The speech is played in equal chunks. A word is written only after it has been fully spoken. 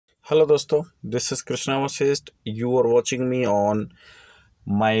Hello दोस्तों, this is Krishna Vashishtha. You are watching me on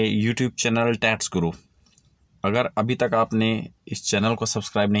my YouTube channel टैट्स गुरु। अगर अभी तक आपने इस चैनल को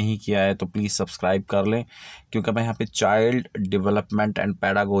सब्सक्राइब नहीं किया है तो प्लीज़ सब्सक्राइब कर लें, क्योंकि मैं यहाँ पे चाइल्ड डेवलपमेंट एंड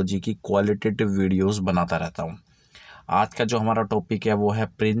पेडागोजी की क्वालिटेटिव वीडियोस बनाता रहता हूँ। आज का जो हमारा टॉपिक है वो है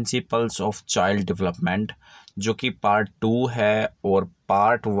प्रिंसिपल्स ऑफ चाइल्ड डेवलपमेंट, जो कि पार्ट 2 है और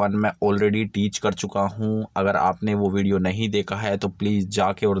पार्ट 1 मैं ऑलरेडी टीच कर चुका हूँ। अगर आपने वो वीडियो नहीं देखा है तो प्लीज़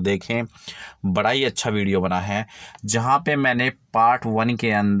जाके और देखें, बड़ा ही अच्छा वीडियो बना है, जहाँ पे मैंने पार्ट 1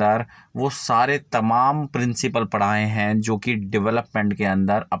 के अंदर वो सारे तमाम प्रिंसिपल पढ़ाए हैं जो कि डेवलपमेंट के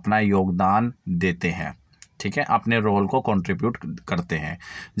अंदर अपना योगदान देते हैं। ठीक है, अपने रोल को कंट्रीब्यूट करते हैं।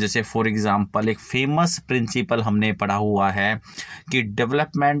 जैसे फॉर एग्जांपल एक फेमस प्रिंसिपल हमने पढ़ा हुआ है कि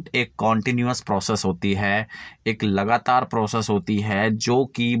डेवलपमेंट एक कॉन्टिन्यूअस प्रोसेस होती है, एक लगातार प्रोसेस होती है जो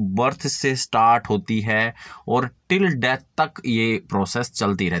कि बर्थ से स्टार्ट होती है और टिल डेथ तक ये प्रोसेस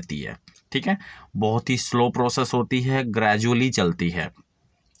चलती रहती है। ठीक है, बहुत ही स्लो प्रोसेस होती है, ग्रेजुअली चलती है।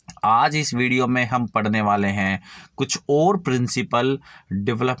 आज इस वीडियो में हम पढ़ने वाले हैं कुछ और प्रिंसिपल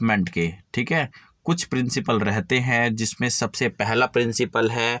डेवलपमेंट के। ठीक है, कुछ प्रिंसिपल रहते हैं जिसमें सबसे पहला प्रिंसिपल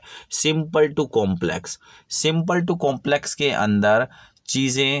है simple to complex. Simple to complex के अंदर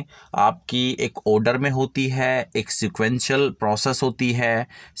चीज़ें आपकी एक ऑर्डर में होती है, एक सीक्वेंशियल प्रोसेस होती है।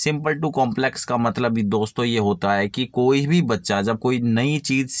 सिंपल टू कॉम्प्लेक्स का मतलब भी दोस्तों ये होता है कि कोई भी बच्चा जब कोई नई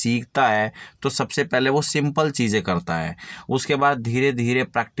चीज़ सीखता है तो सबसे पहले वो सिंपल चीज़ें करता है, उसके बाद धीरे धीरे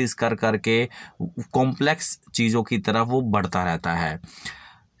प्रैक्टिस कर करके कॉम्प्लेक्स चीज़ों की तरफ वो बढ़ता रहता है।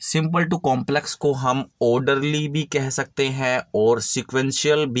 सिंपल टू कॉम्प्लेक्स को हम ऑर्डरली भी कह सकते हैं और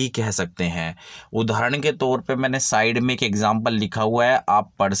सीक्वेंशियल भी कह सकते हैं। उदाहरण के तौर पे मैंने साइड में एक एग्जांपल लिखा हुआ है,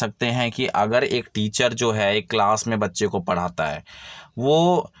 आप पढ़ सकते हैं कि अगर एक टीचर जो है एक क्लास में बच्चे को पढ़ाता है,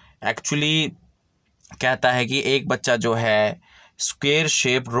 वो एक्चुअली कहता है कि एक बच्चा जो है स्क्वायर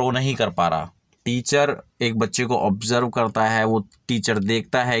शेप ड्रॉ नहीं कर पा रहा। टीचर एक बच्चे को ऑब्जर्व करता है, वो टीचर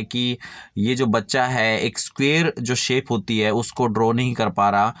देखता है कि ये जो बच्चा है एक स्क्वायर जो शेप होती है उसको ड्रॉ नहीं कर पा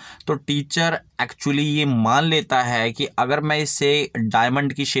रहा, तो टीचर एक्चुअली ये मान लेता है कि अगर मैं इससे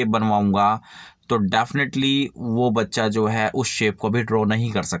डायमंड की शेप बनवाऊंगा तो डेफिनेटली वो बच्चा जो है उस शेप को भी ड्रॉ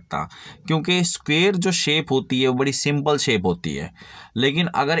नहीं कर सकता, क्योंकि स्क्वायर जो शेप होती है वो बड़ी सिंपल शेप होती है। लेकिन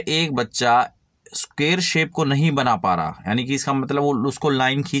अगर एक बच्चा स्क्वायर शेप को नहीं बना पा रहा, यानी कि इसका मतलब वो उसको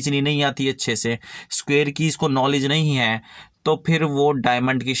लाइन खींचनी नहीं आती अच्छे से, स्क्वायर की इसको नॉलेज नहीं है, तो फिर वो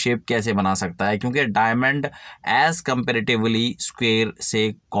डायमंड की शेप कैसे बना सकता है, क्योंकि डायमंड एज कंपेरेटिवली स्क्वायर से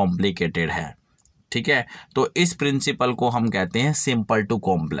कॉम्प्लिकेटेड है। ठीक है, तो इस प्रिंसिपल को हम कहते हैं सिंपल टू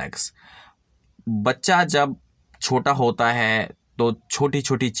कॉम्प्लेक्स। बच्चा जब छोटा होता है तो छोटी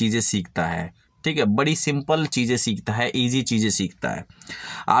छोटी चीज़ें सीखता है। ठीक है, बड़ी सिंपल चीज़ें सीखता है, इजी चीज़ें सीखता है।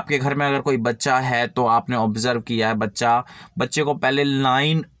 आपके घर में अगर कोई बच्चा है तो आपने ऑब्जर्व किया है, बच्चे को पहले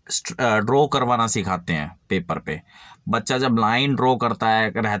लाइन ड्रॉ करवाना सिखाते हैं पेपर पे। बच्चा जब लाइन ड्रॉ करता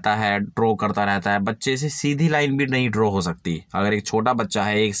रहता है, बच्चे से सीधी लाइन भी नहीं ड्रॉ हो सकती। अगर एक छोटा बच्चा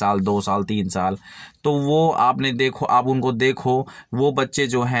है 1 साल 2 साल 3 साल, तो वो आप उनको देखो, वो बच्चे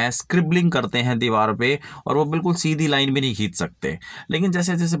जो हैं स्क्रिबलिंग करते हैं दीवार पे और वो बिल्कुल सीधी लाइन भी नहीं खींच सकते। लेकिन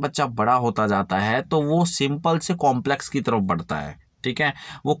जैसे जैसे बच्चा बड़ा होता जाता है तो वो सिंपल से कॉम्प्लेक्स की तरफ बढ़ता है। ठीक है,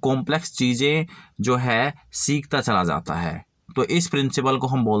 वो कॉम्प्लेक्स चीज़ें जो है सीखता चला जाता है। तो इस प्रिंसिपल को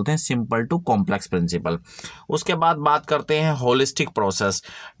हम बोलते हैं सिंपल टू कॉम्प्लेक्स प्रिंसिपल। उसके बाद बात करते हैं होलिस्टिक प्रोसेस।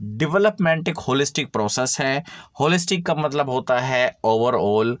 डेवलपमेंट एक होलिस्टिक प्रोसेस है। होलिस्टिक का मतलब होता है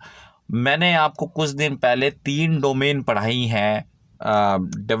ओवरऑल। मैंने आपको कुछ दिन पहले 3 डोमेन पढ़ाई हैं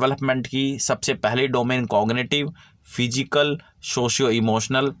डेवलपमेंट की। सबसे पहली domain cognitive, physical, socio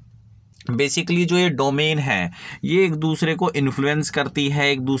emotional. Basically जो ये डोमेन है ये एक दूसरे को इन्फ्लुएंस करती है,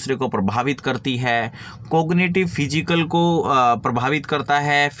 एक दूसरे को प्रभावित करती है। कॉग्निटिव फिजिकल को प्रभावित करता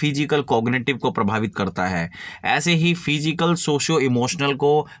है, फिजिकल कॉग्निटिव को प्रभावित करता है, ऐसे ही फिजिकल सोशियो इमोशनल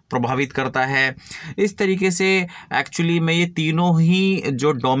को प्रभावित करता है। इस तरीके से एक्चुअली में ये तीनों ही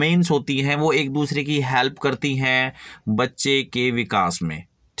जो डोमेन्स होती हैं वो एक दूसरे की हेल्प करती हैं बच्चे के विकास में।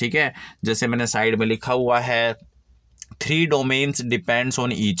 ठीक है, जैसे मैंने साइड में लिखा हुआ है 3 domains depends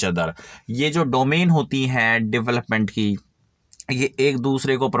on each other. ये जो डोमेन होती हैं डेवलपमेंट की, ये एक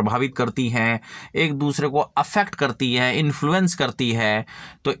दूसरे को प्रभावित करती हैं, एक दूसरे को अफेक्ट करती है, इन्फ्लुएंस करती है।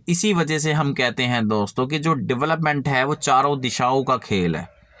 तो इसी वजह से हम कहते हैं दोस्तों कि जो डेवलपमेंट है वो चारों दिशाओं का खेल है।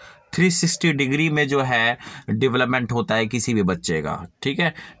 360 डिग्री में जो है डेवलपमेंट होता है किसी भी बच्चे का। ठीक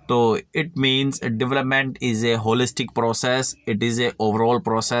है, तो it means development is a holistic process, it is a overall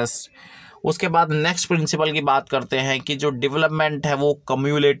process. उसके बाद नेक्स्ट प्रिंसिपल की बात करते हैं कि जो डेवलपमेंट है वो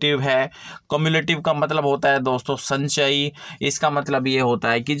कम्युलेटिव है। कम्युलेटिव का मतलब होता है दोस्तों संचयी। इसका मतलब ये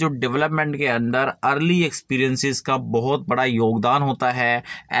होता है कि जो डेवलपमेंट के अंदर अर्ली एक्सपीरियंसेस का बहुत बड़ा योगदान होता है,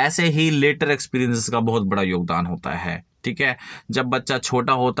 ऐसे ही लेटर एक्सपीरियंसेस का बहुत बड़ा योगदान होता है। ठीक है, जब बच्चा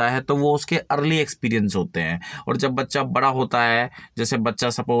छोटा होता है तो वो उसके अर्ली एक्सपीरियंस होते हैं, और जब बच्चा बड़ा होता है, जैसे बच्चा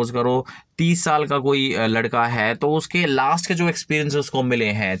सपोज करो 30 साल का कोई लड़का है, तो उसके लास्ट के जो एक्सपीरियंस उसको मिले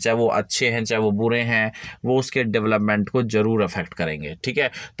हैं, चाहे वो अच्छे हैं चाहे वो बुरे हैं, वो उसके डेवलपमेंट को ज़रूर अफेक्ट करेंगे। ठीक है,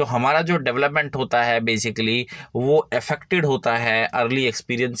 तो हमारा जो डेवलपमेंट होता है बेसिकली वो अफेक्टेड होता है अर्ली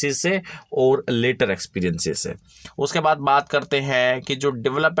एक्सपीरियंसेस से और लेटर एक्सपीरियंसेस से। उसके बाद बात करते हैं कि जो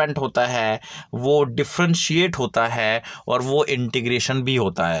डेवलपमेंट होता है वो डिफ्रेंशिएट होता है और वो इंटीग्रेशन भी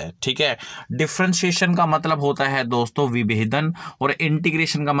होता है। ठीक है, डिफरेंशिएशन का मतलब होता है दोस्तों विभेदन, और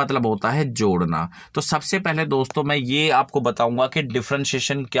इंटीग्रेशन का मतलब होता है जोड़ना। तो सबसे पहले दोस्तों मैं ये आपको बताऊंगा कि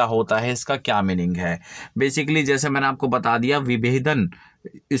डिफरेंशिएशन क्या होता है, इसका क्या मीनिंग है। बेसिकली जैसे मैंने आपको बता दिया, विभेदन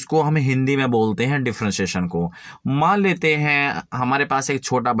इसको हम हिंदी में बोलते हैं डिफरेंशिएशन को। मान लेते हैं हमारे पास एक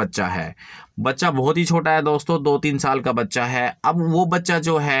छोटा बच्चा है, बच्चा बहुत ही छोटा है दोस्तों, 2-3 साल का बच्चा है। अब वो बच्चा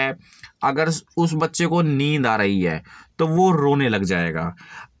जो है, अगर उस बच्चे को नींद आ रही है तो वो रोने लग जाएगा।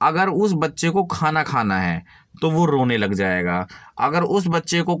 अगर उस बच्चे को खाना खाना है तो वो रोने लग जाएगा। अगर उस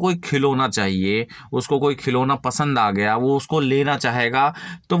बच्चे को कोई खिलौना चाहिए, उसको कोई खिलौना पसंद आ गया, वो उसको लेना चाहेगा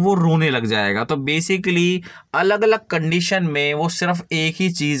तो वो रोने लग जाएगा। तो बेसिकली अलग अलग कंडीशन में वो सिर्फ एक ही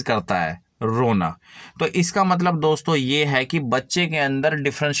चीज़ करता है, रोना। तो इसका मतलब दोस्तों ये है कि बच्चे के अंदर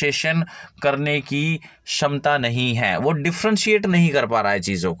डिफरेंशिएशन करने की क्षमता नहीं है, वो डिफरेंशिएट नहीं कर पा रहा है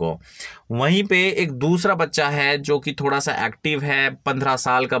चीज़ों को। वहीं पे एक दूसरा बच्चा है जो कि थोड़ा सा एक्टिव है, 15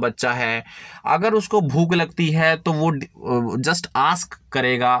 साल का बच्चा है। अगर उसको भूख लगती है तो वो जस्ट आस्क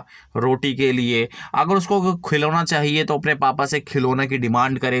करेगा रोटी के लिए। अगर उसको खिलौना चाहिए तो अपने पापा से खिलौना की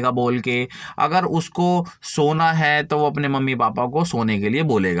डिमांड करेगा बोल के। अगर उसको सोना है तो वो अपने मम्मी पापा को सोने के लिए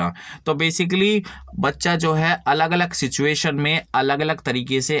बोलेगा। तो बेसिकली बच्चा जो है अलग अलग सिचुएशन में अलग अलग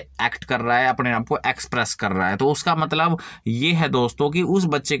तरीके से एक्ट कर रहा है, अपने आप को एक्सप्रेस कर रहा है। तो उसका मतलब ये है दोस्तों कि उस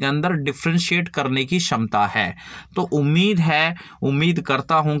बच्चे के अंदर डिफरेंशिएट करने की क्षमता है। तो उम्मीद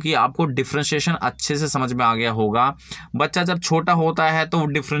करता हूं कि आपको डिफरेंशिएशन अच्छे से समझ में आ गया होगा। बच्चा जब छोटा होता है तो वो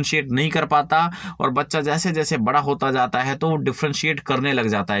डिफरेंशिएट नहीं कर पाता, और बच्चा जैसे जैसे बड़ा होता जाता है तो वो डिफरेंशिएट करने लग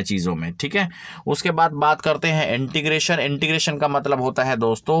जाता है चीज़ों में। ठीक है, उसके बाद बात करते हैं इंटीग्रेशन। इंटीग्रेशन का मतलब होता है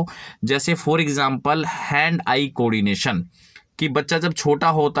दोस्तों, जैसे for example hand eye coordination, कि बच्चा जब छोटा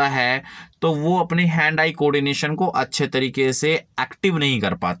होता है तो वो अपने हैंड आई कोऑर्डिनेशन को अच्छे तरीके से एक्टिव नहीं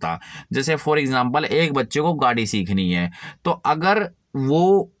कर पाता। जैसे फॉर एग्जांपल एक बच्चे को गाड़ी सीखनी है, तो अगर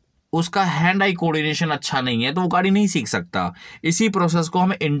वो उसका हैंड आई कोऑर्डिनेशन अच्छा नहीं है तो वो गाड़ी नहीं सीख सकता। इसी प्रोसेस को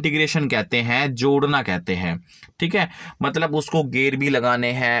हम इंटीग्रेशन कहते हैं, जोड़ना कहते हैं। ठीक है, मतलब उसको गियर भी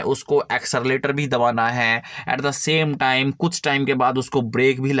लगाने हैं, उसको एक्सेलरेटर भी दबाना है, एट द सेम टाइम कुछ टाइम के बाद उसको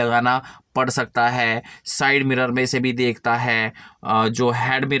ब्रेक भी लगाना पड़ सकता है, साइड मिरर में से भी देखता है, जो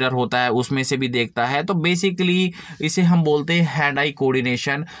हेड मिरर होता है उसमें से भी देखता है। तो बेसिकली इसे हम बोलते हैं हैंड आई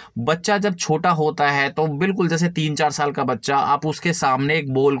कोऑर्डिनेशन। बच्चा जब छोटा होता है तो बिल्कुल जैसे 3-4 साल का बच्चा, आप उसके सामने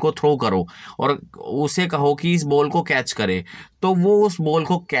एक बॉल को थ्रो करो और उसे कहो कि इस बॉल को कैच करे, तो वो उस बॉल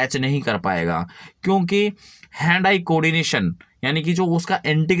को कैच नहीं कर पाएगा, क्योंकि हैंड आई कोऑर्डिनेशन यानी कि जो उसका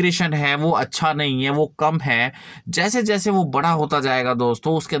इंटीग्रेशन है वो अच्छा नहीं है, वो कम है। जैसे जैसे वो बड़ा होता जाएगा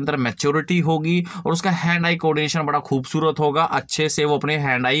दोस्तों, उसके अंदर मैच्योरिटी होगी और उसका हैंड आई कोऑर्डिनेशन बड़ा खूबसूरत होगा। अच्छे से वो अपने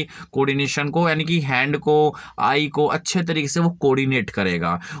हैंड आई कोऑर्डिनेशन को, यानी कि हैंड को, आई को अच्छे तरीके से वो कोऑर्डिनेट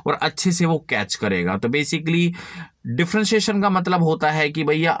करेगा और अच्छे से वो कैच करेगा। तो बेसिकली डिफरेंशिएशन का मतलब होता है कि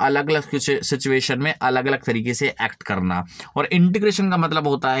भैया अलग अलग सिचुएशन में अलग अलग तरीके से एक्ट करना, और इंटीग्रेशन का मतलब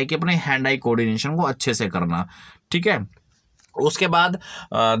होता है कि अपने हैंड आई कोऑर्डिनेशन को अच्छे से करना। ठीक है, उसके बाद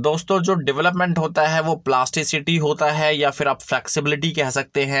दोस्तों जो डेवलपमेंट होता है वो प्लास्टिसिटी होता है, या फिर आप फ्लेक्सिबिलिटी कह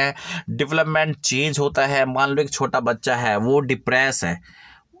सकते हैं। डेवलपमेंट चेंज होता है। मान लो एक छोटा बच्चा है, वो डिप्रेस है,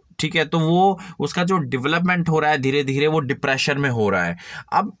 ठीक है, तो वो उसका जो डेवलपमेंट हो रहा है धीरे धीरे वो डिप्रेशन में हो रहा है।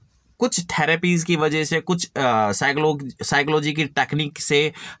 अब कुछ थेरेपीज़ की वजह से, कुछ साइकोलॉजी की टेक्निक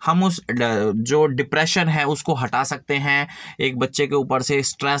से हम उस जो डिप्रेशन है उसको हटा सकते हैं, एक बच्चे के ऊपर से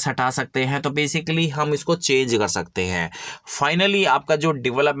स्ट्रेस हटा सकते हैं। तो बेसिकली हम इसको चेंज कर सकते हैं। फाइनली आपका जो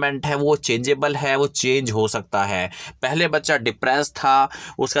डेवलपमेंट है वो चेंजेबल है, वो चेंज हो सकता है। पहले बच्चा डिप्रेस था,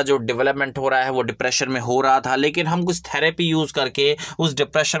 उसका जो डेवलपमेंट हो रहा है वो डिप्रेशन में हो रहा था, लेकिन हम कुछ थेरेपी यूज़ करके उस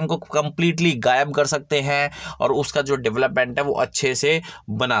डिप्रेशन को कंप्लीटली गायब कर सकते हैं और उसका जो डेवलपमेंट है वो अच्छे से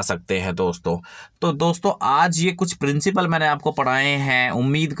बना सकते हैं। सकते हैं दोस्तों। तो दोस्तों आज ये कुछ प्रिंसिपल मैंने आपको पढ़ाए हैं,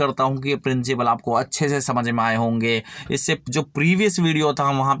 उम्मीद करता हूँ कि ये प्रिंसिपल आपको अच्छे से समझ में आए होंगे। इससे जो प्रीवियस वीडियो था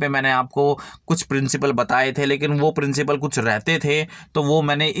वहाँ पे मैंने आपको कुछ प्रिंसिपल बताए थे, लेकिन वो प्रिंसिपल कुछ रहते थे तो वो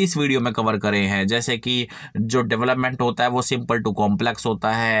मैंने इस वीडियो में कवर करे हैं। जैसे कि जो डेवलपमेंट होता है वो सिंपल टू कॉम्प्लेक्स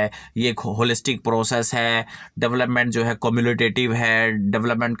होता है, ये एक होलिस्टिक प्रोसेस है। डेवलपमेंट जो है कम्युनिटेटिव है,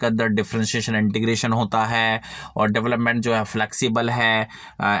 डेवलपमेंट के अंदर डिफरेंशिएशन इंटीग्रेशन होता है, और डेवलपमेंट जो है फ्लेक्सिबल है,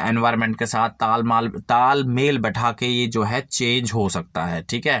 एनवायरनमेंट के साथ तालमेल बैठा के ये जो है चेंज हो सकता है।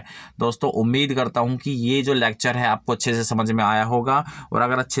 ठीक है दोस्तों, उम्मीद करता हूँ कि ये जो लेक्चर है आपको अच्छे से समझ में आया होगा, और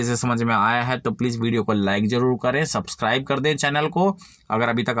अगर अच्छे से समझ में आया है तो प्लीज़ वीडियो को लाइक ज़रूर करें, सब्सक्राइब कर दें चैनल को अगर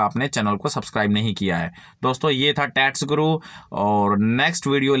अभी तक आपने चैनल को सब्सक्राइब नहीं किया है। दोस्तों ये था टैट्स गुरु, और नेक्स्ट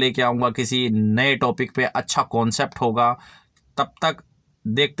वीडियो लेके आऊँगा किसी नए टॉपिक पे, अच्छा कॉन्सेप्ट होगा। तब तक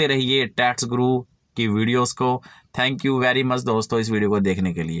देखते रहिए टैट्स गुरु की वीडियोस को। थैंक यू वेरी मच दोस्तों इस वीडियो को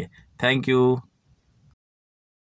देखने के लिए। Thank you.